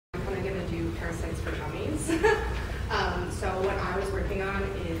questions. So what I was working on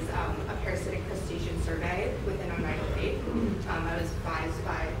is a parasitic crustacean survey within Oneida Lake. I was advised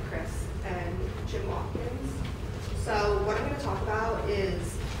by Chris and Jim Watkins. So what I'm going to talk about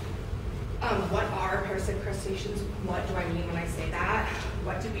is what are parasitic crustaceans, what do I mean when I say that,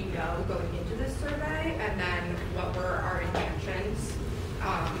 what did we know going into this survey, and then what were our intentions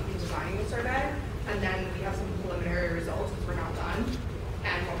in designing the survey, and then we have some preliminary results because we're not done,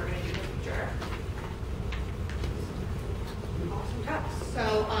 and what we're going to do in the future. Awesome text.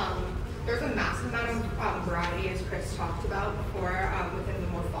 So there's a massive amount of variety, as Chris talked about before, within the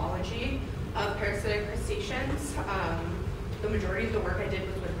morphology of parasitic crustaceans. The majority of the work I did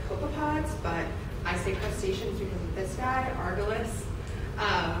was with copepods, but I say crustaceans because of this guy, Argillus.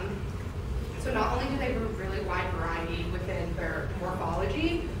 So not only do they have a really wide variety within their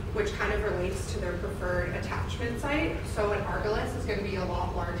morphology, which kind of relates to their preferred attachment site. So an Argillus is going to be a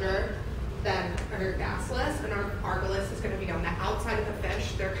lot larger than an Ergasilus, and our Argillus is going to be on the outside of the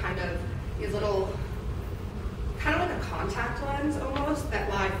fish. They're kind of these little, kind of like a contact lens almost, that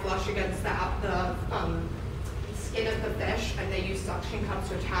lie flush against the skin of the fish, and they use suction cups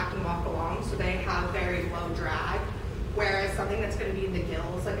to attack and walk along, so they have very low drag. Whereas something that's going to be in the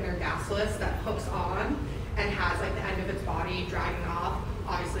gills, like an Ergasilus that hooks on and has like the end of its body dragging off,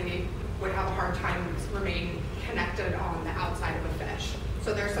 obviously would have a hard time remaining connected on the outside of a fish.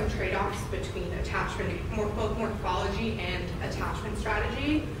 So there's some trade-offs between attachment, both morphology and attachment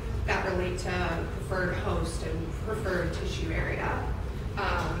strategy that relate to preferred host and preferred tissue area.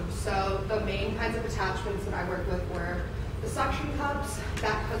 So the main kinds of attachments that I worked with were the suction cups,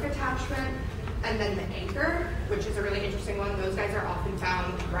 that hook attachment, and then the anchor, which is a really interesting one. Those guys are often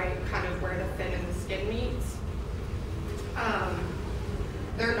found right kind of where the fin and the skin meets.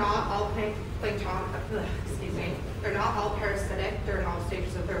 They're not all they're not all parasitic. They're in all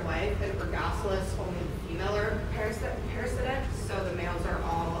stages of their life. And Ergasilus, only the female are parasitic, so the males are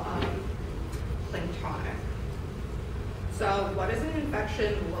all planktonic. So what does an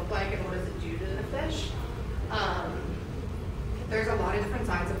infection look like and what does it do to the fish? There's a lot of different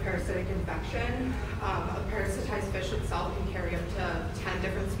signs of parasitic infection. A parasitized fish itself can carry up to 10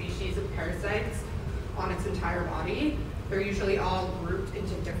 different species of parasites on its entire body. They're usually all grouped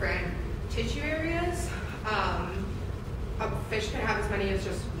into different tissue areas. A fish can have as many as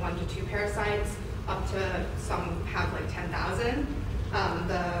just 1 to 2 parasites, up to some have like 10,000.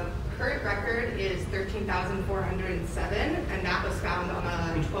 The current record is 13,407, and that was found on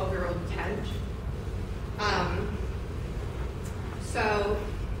a 12-year-old tench. So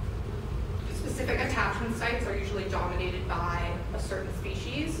specific attachment sites are usually dominated by a certain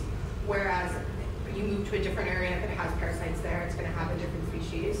species, whereas you move to a different area, if it has parasites there, it's going to have a different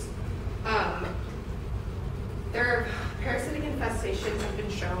species. Their parasitic infestations have been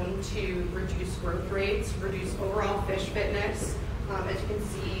shown to reduce growth rates, reduce overall fish fitness. As you can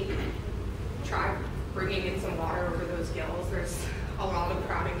see, try bringing in some water over those gills. There's a lot of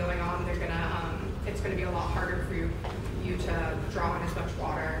crowding going on. It's going to be a lot harder for you to draw in as much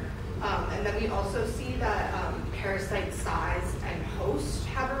water. And then we also see that parasite size and host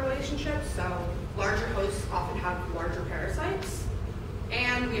have a relationship. So larger hosts often have larger parasites.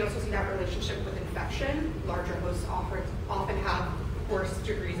 And we also see that relationship with infection. Larger hosts often have worse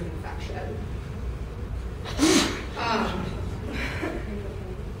degrees of infection.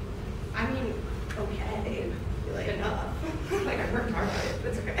 I mean, okay, like enough. Like I worked hard on it,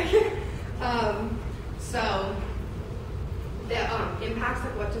 but it's okay. So the impacts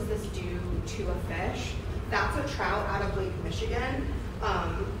of what does this do to a fish? That's a trout out of Lake Michigan.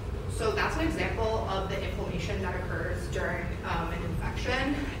 So that's an example of the inflammation that occurs during an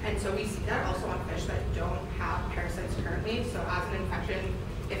infection. And so we see that also on fish that don't have parasites currently. So as an infection,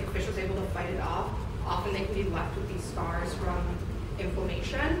 if a fish was able to fight it off, often they can be left with these scars from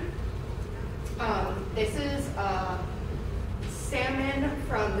inflammation. This is salmon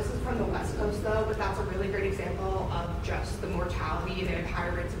this is from the West Coast though, but that's a really great example of just the mortality. They have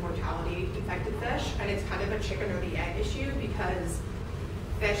higher rates of mortality infected fish, and it's kind of a chicken or the egg issue because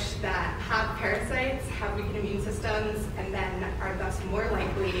fish that have parasites have weakened immune systems and then are thus more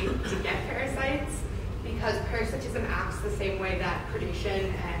likely to get parasites because parasitism acts the same way that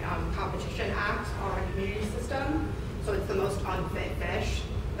predation and competition act on our immunity system. So it's the most unfit fish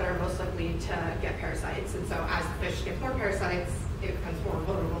that are most likely to get parasites. And so as the fish gets more parasites, it becomes more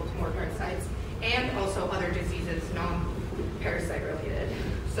vulnerable to more parasites and also other diseases, non-parasite related.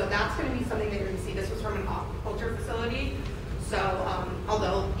 So that's going to be something that you're going to see. This was from an aquaculture facility. So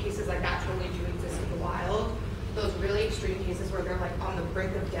although cases like that totally do exist in the wild, those really extreme cases where they're like on the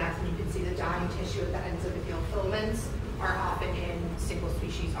brink of death and you can see the dying tissue at the ends of the gill filaments are often in single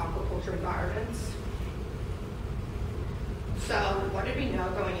species aquaculture environments. So what did we know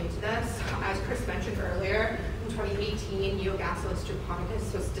going into this? As Chris mentioned earlier, in 2018, Neogasilus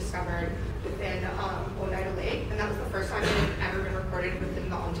japonicus was discovered within Oneida Lake, and that was the first time it had ever been recorded within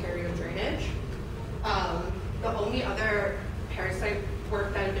the Ontario drainage. The only other parasite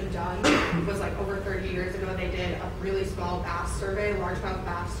work that had been done was like over 30 years ago. They did a really small bass survey, largemouth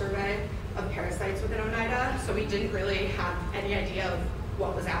bass survey of parasites within Oneida, so we didn't really have any idea of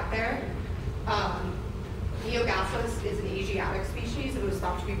what was out there. Neogasilus is an Asiatic species. It was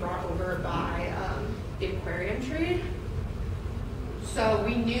thought to be brought over by the aquarium trade. So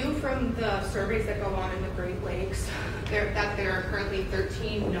we knew from the surveys that go on in the Great Lakes that there are currently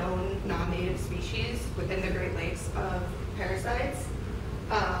 13 known non-native species within the Great Lakes of parasites.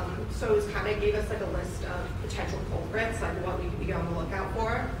 So it kind of gave us like a list of potential culprits, like what we could be on the lookout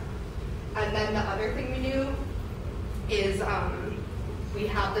for. And then the other thing we knew is we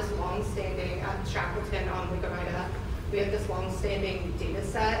have this long-standing, at Shackleton on Lake Oneida, we have this long-standing data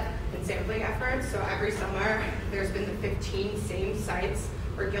set and sampling efforts. So every summer, there's been the 15 same sites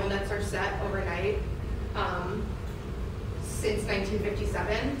where gill nets are set overnight since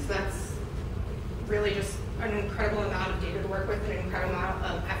 1957. So that's really just an incredible amount of data to work with and an incredible amount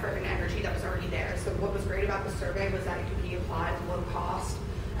of effort and energy that was already there. So what was great about the survey was that it could be applied low cost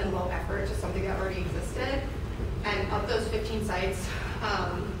and low effort to something that already existed. And of those 15 sites,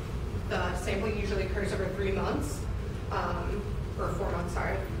 the sampling usually occurs over 3 months, or 4 months,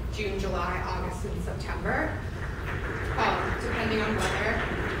 sorry, June, July, August, and September, depending on weather.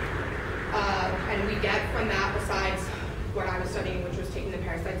 And we get from that, besides what I was studying, which was taking the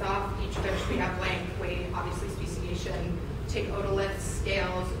parasites off, each fish we have length, weight, obviously speciation, take otoliths,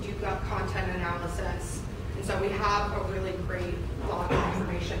 scales, do gut content analysis. And so we have a really great log of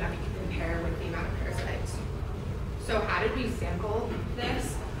information that we can compare with the amount of parasites. So how did we sample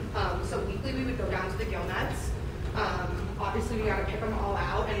this? So weekly we would go down to the gill nets. Obviously we got to pick them all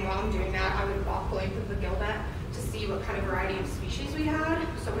out, and while I'm doing that, I would walk the length of the gill net to see what kind of variety of species we had.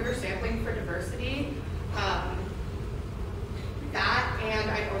 So we were sampling for diversity. That,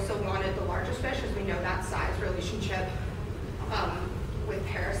 and I also wanted the largest fish, as we know that size relationship with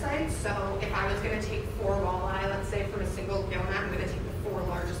parasites. So if I was going to take 4 walleye, let's say from a single gill net, I'm going to take the 4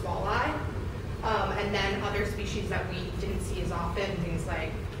 largest walleye. And then other species that we didn't see as often, things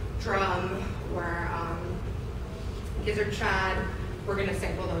like drum or gizzard shad, we're going to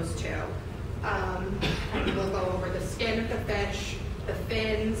sample those too. And we'll go over the skin of the fish, the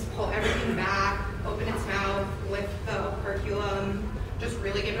fins, pull everything back, open its mouth, lift the operculum, just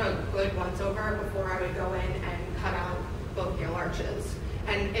really give it a good once-over before I would go in and cut out both gill arches.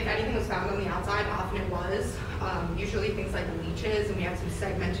 And if anything was found on the outside, often it was, usually things like leeches, and we had some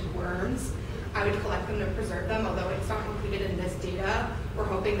segmented worms. I would collect them to preserve them, although it's not included in this data. We're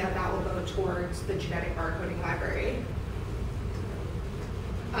hoping that that will go towards the genetic barcoding library.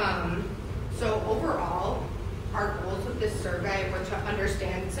 So overall, our goals with this survey were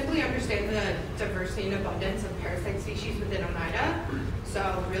to simply understand the diversity and abundance of parasite species within Oneida.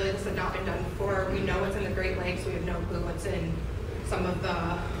 So really this had not been done before. We know what's in the Great Lakes. We have no clue what's in some of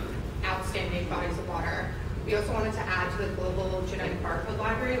the outstanding bodies of water. We also wanted to add to the global genetic barcode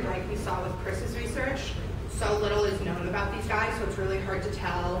library, like we saw with Chris's research. So little is known about these guys, so it's really hard to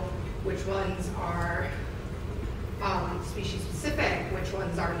tell which ones are species specific, which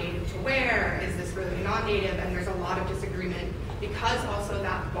ones are native to where, is this really non-native, and there's a lot of disagreement because also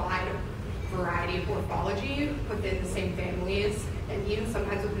that wide variety of morphology within the same families and even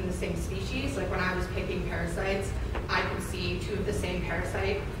sometimes within the same species. Like when I was picking parasites, I could see 2 of the same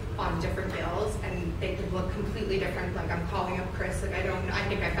parasite on different gills, and they could look completely different. Like I'm calling up Chris, like I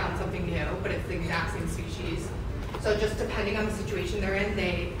think I found something new, but it's the exact same species. So just depending on the situation they're in,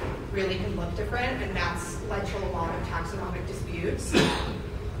 they really can look different, and that's led to a lot of taxonomic disputes.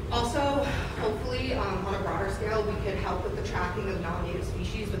 Also, hopefully, on a broader scale, we could help with the tracking of non-native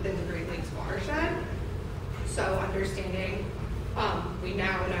species within the Great Lakes watershed. So understanding, we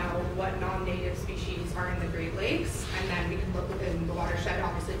now know what non-native species are in the Great Lakes, and then we can look within the watershed.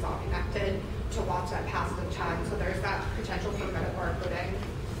 Obviously, it's all connected to watch that passage of time. So there's that potential for meta barcoding.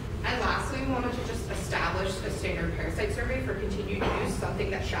 And lastly, we wanted to just establish a standard parasite survey for continued use, something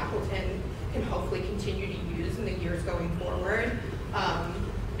that Shackleton can hopefully continue to use in the years going forward,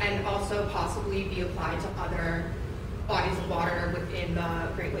 and also possibly be applied to other bodies of water within the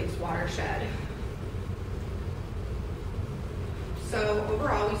Great Lakes watershed. So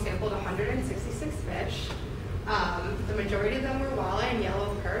overall, we sampled 166 fish. The majority of them were walleye and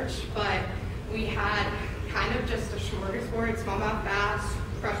yellow perch, but we had kind of just a smorgasbord: smallmouth bass,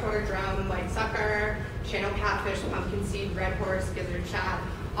 freshwater drum, white sucker, channel catfish, pumpkin seed, red horse, gizzard shad.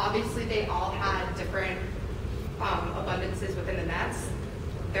 Obviously, they all had different abundances within the nets.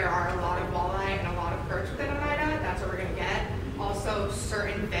 There are a lot of walleye and a lot of perch within Oneida. That's what we're going to get. Also,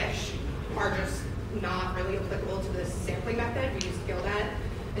 certain fish are just not really applicable to this sampling method. We use gill net.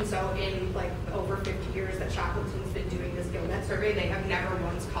 And so in like over 50 years that Shackleton's been doing this gill net survey, they have never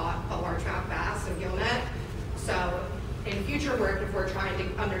once caught a largemouth bass in gill net. So in future work, if we're trying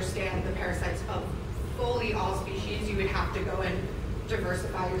to understand the parasites of fully all species, you would have to go and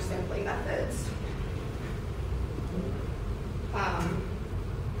diversify your sampling methods.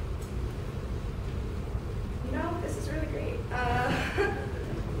 This is really great.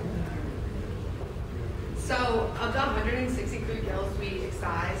 So of the 160 crude gills we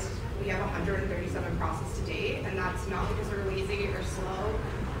excised, we have 137 processed to date, and that's not because we're lazy or slow,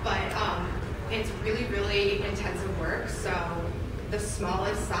 but it's really, really intensive work. So the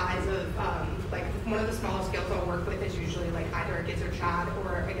smallest size of, like one of the smallest gills I'll work with is usually like either a gizzard shad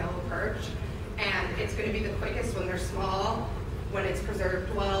or a yellow perch, and it's going to be the quickest when they're small, when it's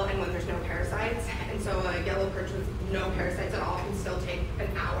preserved well, and when there's no parasites. And so a yellow perch with no parasites at all can still take an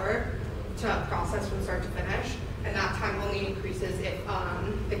hour to process from start to finish. And that time only increases if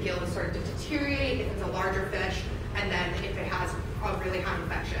the gill has started to deteriorate, if it's a larger fish, and then if it has a really high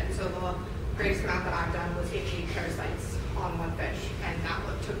infection. So the greatest amount that I've done was 88 parasites on one fish, and that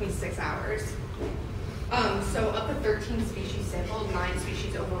took me 6 hours. So of the 13 species sampled, 9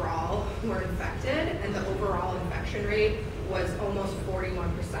 species overall were infected, and the overall infection rate was almost 41%.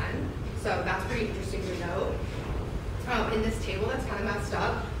 So that's pretty interesting to note. In this table that's kind of messed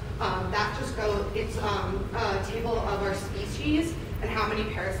up, that just it's a table of our species and how many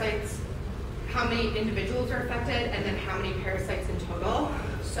parasites, how many individuals are affected, and then how many parasites in total.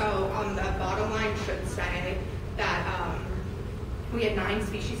 So the bottom line should say that we had 9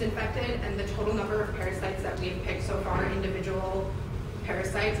 species infected, and the total number of parasites that we have picked so far, individual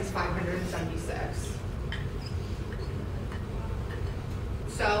parasites, is 576.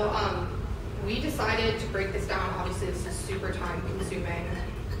 So we decided to break this down. Obviously, this is super time consuming.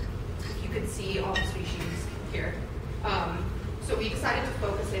 You could see all the species here. So we decided to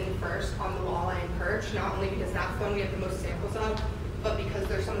focus in first on the walleye and perch, not only because that's the one we have the most samples of, but because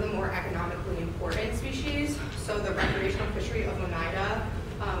they're some of the more economically important species. So the recreational fishery of Oneida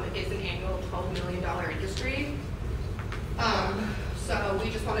is an annual $12 million industry. So we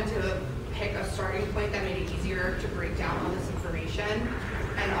just wanted to pick a starting point that made it easier to break down all this information,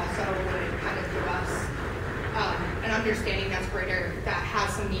 and also would kind of give us an understanding that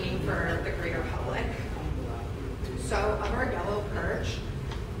has some meaning for the greater public. So of our yellow perch,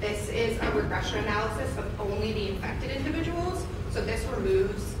 this is a regression analysis of only the infected individuals. So this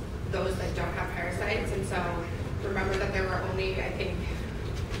removes those that don't have parasites. And so remember that there were only, I think,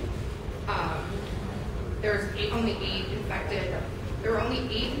 only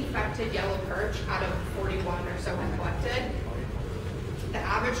eight infected yellow perch out of 41 or so we collected. The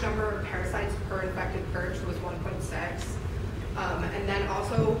average number of parasites per infected perch was 1.6. And then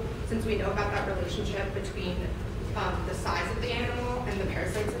also, since we know about that relationship between the size of the animal and the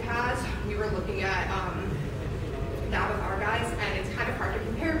parasites it has, we were looking at that with our guys, and it's kind of hard to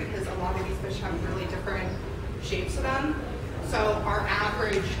compare because a lot of these fish have really different shapes to them. So our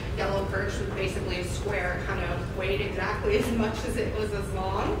average yellow perch was basically a square, kind of weighed exactly as much as it was as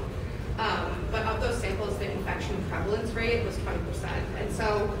long. But of those samples, the infection prevalence rate was 20%. And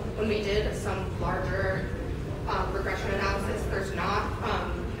so when we did some larger regression analysis,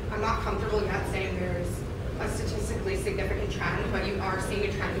 I'm not comfortable yet saying there's a statistically significant trend, but you are seeing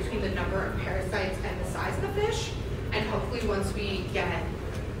a trend between the number of parasites and the size of the fish. And hopefully once we get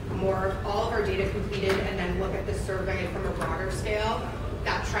all of our data completed and then look at this survey from a broader scale,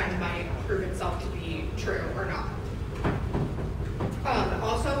 that trend might prove itself to be true or not.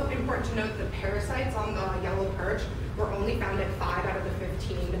 Also important to note, the parasites on the yellow perch were only found at 5 out of the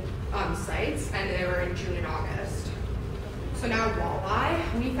 15 sites, and they were in June and August. So now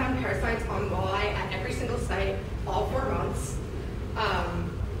walleye, we found parasites on walleye at every single site, all 4 months.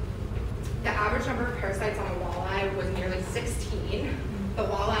 The average number of parasites on a walleye was nearly 16. The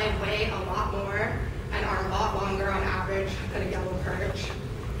walleye weigh a lot more and are a lot longer on average than a yellow perch.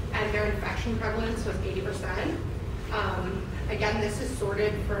 And their infection prevalence was 80%. Again, this is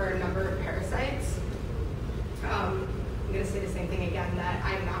sorted for a number of parasites. I'm going to say the same thing again, that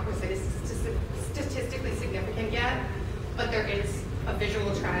I'm not going to say this is statistically significant yet, but there is a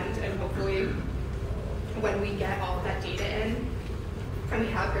visual trend, and hopefully when we get all of that data in and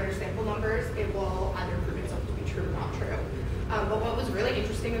we have greater sample numbers, it will either prove itself to be true or not true. But what was really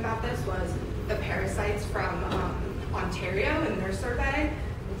interesting about this was the parasites from Ontario in their survey,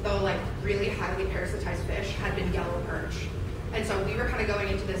 though like really highly parasitized fish, had been yellow perch. And so we were kind of going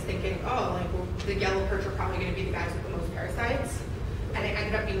into this thinking, oh, like, well, the yellow perch are probably going to be the guys with the most parasites. And it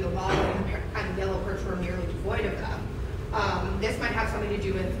ended up being the walleye and the yellow perch were nearly devoid of them. This might have something to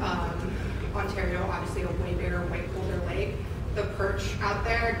do with Ontario, obviously a way bigger, way colder lake. The perch out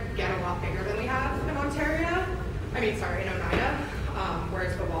there get a lot bigger than we have in Ontario. In Oneida,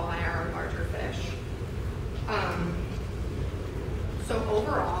 whereas the walleye are larger fish. So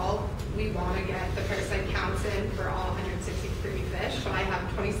overall, we want to get the parasite counts in for all 163 fish. So I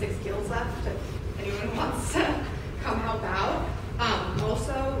have 26 gills left if anyone wants to come help out.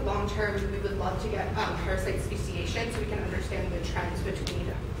 Also, long term, we would love to get parasite speciation so we can understand the trends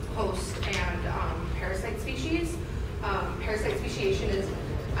between host and parasite species. Parasite speciation is,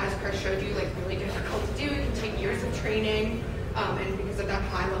 as Chris showed you, like really difficult to do. It can take years of training, and because of that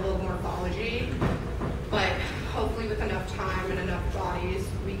high level of morphology. But hopefully with enough time and enough bodies,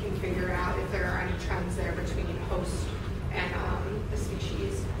 we can figure out if there are any trends there between host and the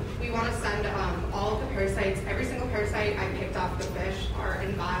species. We want to send all of the parasites, every single parasite I picked off the fish are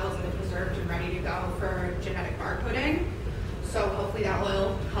in vials and they're preserved and ready to go for genetic barcoding. So hopefully that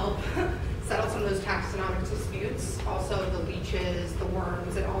will help settle some of those taxonomic disputes. Also the leeches, the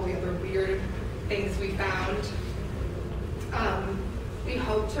worms, and all the other weird things we found. We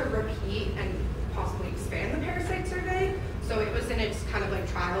hope to repeat and possibly expand the parasite survey. So it was in its kind of like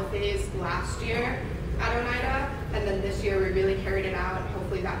trial phase last year at Oneida, and then this year we really carried it out.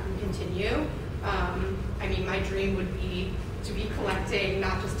 Hopefully that can continue. My dream would be to be collecting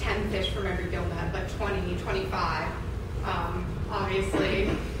not just 10 fish from every gill net, but 20, 25. Obviously,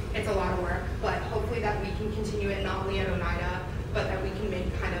 it's a lot of work, but hopefully that we can continue it not only at Oneida, but that we can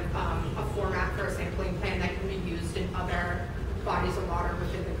make kind of a format for a sampling plan that can be used in other bodies of water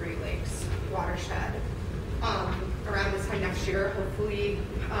within the Great Lakes watershed. Around this time next year, hopefully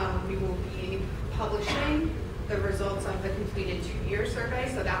we will be publishing the results of the completed 2-year survey,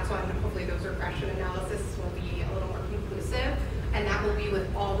 so that's when hopefully those regression analysis will be a little more conclusive, and that will be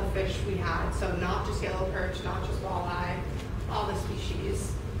with all the fish we had, so not just yellow perch, not just walleye, all the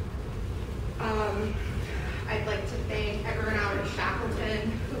species. I'd like to thank everyone out at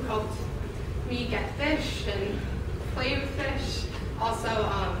Shackleton who helped me get fish and play with fish. Also,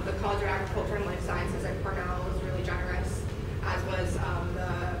 the College of Agriculture and Life Sciences at Cornell was really generous, as was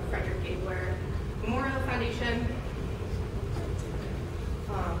the Frederick Gabler Memorial Foundation.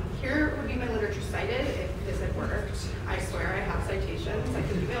 Here would be my literature cited if this had worked. I swear I have citations. I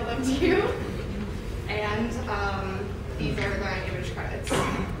can email them to you. And these are my image credits.